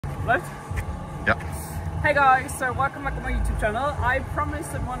right? Yeah. Hey guys, so welcome back to my YouTube channel. I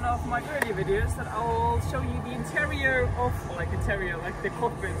promised in one of my earlier videos that I will show you the interior of, like the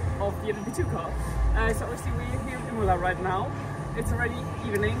cockpit of the LMP2 car. So obviously we're here in Imola right now. It's already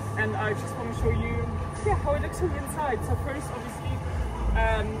evening and I just want to show you how it looks on the inside. So first obviously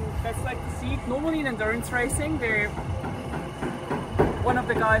that's like the seat. Normally in endurance racing, one of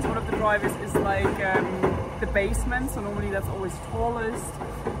the drivers is like the baseman, so normally that's always tallest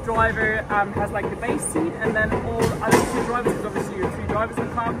driver has like the base seat, and then all other two drivers, because obviously you're three drivers in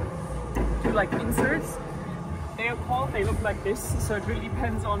the car, do like inserts. They are called, they look like this, so it really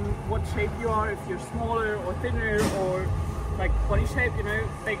depends on what shape you are, if you're smaller or thinner or like body shape, you know,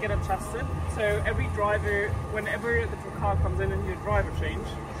 they get adjusted. So every driver, whenever the car comes in and you driver change,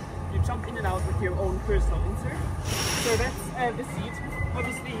 you jump in and out with your own personal insert. So that's the seat.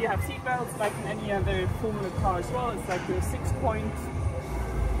 Obviously you have seat belts like in any other Formula car as well. It's like the 6-point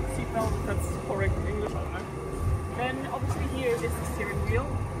seat belt, that's correct in English, I don't know. Then obviously here is the steering wheel.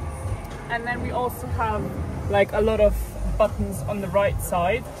 And then we also have like a lot of buttons on the right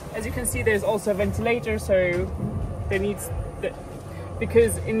side. As you can see, there's also a ventilator, so there needs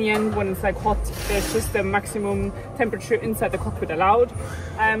because in the end when it's like hot, there's just the maximum temperature inside the cockpit allowed.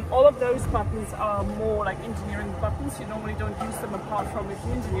 All of those buttons are more like engineering buttons. You normally don't use them apart from if the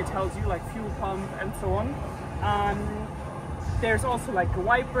engineer tells you, like fuel pump and so on. There's also like a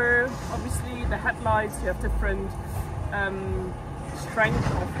wiper, obviously the headlights, you have different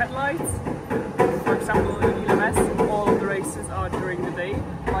strength of headlights. For example, in ELMS, all of the races are during the day,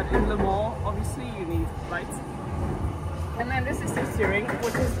 but in Le Mans, obviously you need lights. And then this is the steering,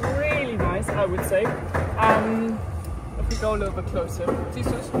 which is really nice, I would say. If we go a little bit closer,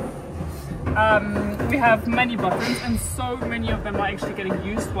 we have many buttons, and so many of them are actually getting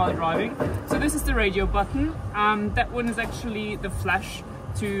used while driving. So this is the radio button. That one is actually the flash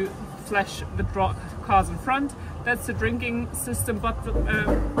to flash the cars in front. That's the drinking system button.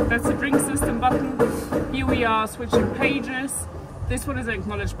 That's the drink system button. Here we are switching pages. This one is an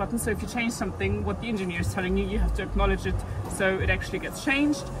acknowledge button, so if you change something, what the engineer is telling you, you have to acknowledge it so it actually gets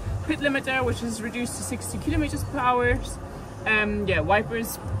changed. Pit limiter, which is reduced to 60 kilometers per hour.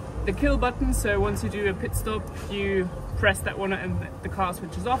 Wipers, the kill button, so once you do a pit stop, you press that one and the car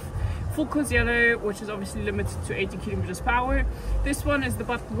switches off. Focus yellow, which is obviously limited to 80 kilometers per hour. This one is the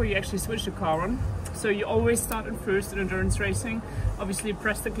button where you actually switch the car on. So you always start in first in endurance racing. Obviously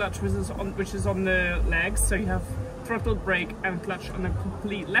press the clutch, which is on the legs, so you have throttle, brake and clutch on the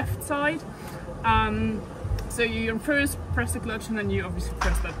complete left side. So you're in first, press the clutch, and then you obviously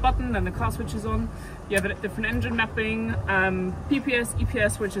press that button, then the car switches on. You have a different engine mapping, PPS,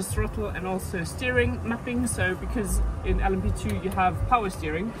 EPS, which is throttle and also steering mapping. So because in LMP2 you have power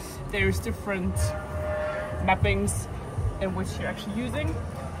steering, there's different mappings in which you're actually using.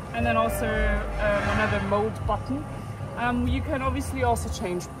 And then also another mode button. You can obviously also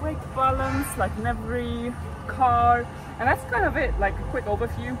change brake balance, like in every car, and that's kind of it, like a quick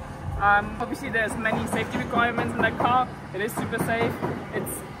overview. Obviously there's many safety requirements in that car. It is super safe.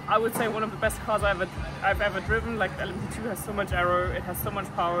 It's, I would say, one of the best cars I've ever driven. Like the LMP2 has so much aero, it has so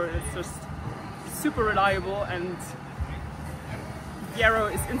much power, it's just super reliable, and the aero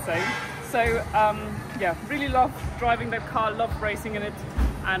is insane. So yeah, really love driving that car, love racing in it,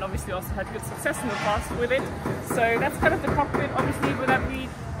 and obviously also had good success in the past with it. So that's kind of the cockpit. Obviously with every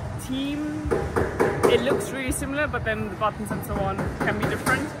team it looks really similar, but then the buttons and so on can be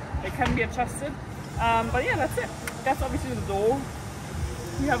different. They can be adjusted. But yeah, that's it. That's obviously the door.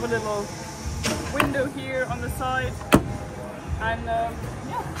 You have a little window here on the side. And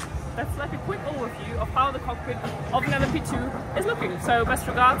yeah, that's like a quick overview of how the cockpit of an LMP2 is looking. So best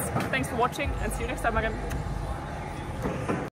regards, thanks for watching, and see you next time again.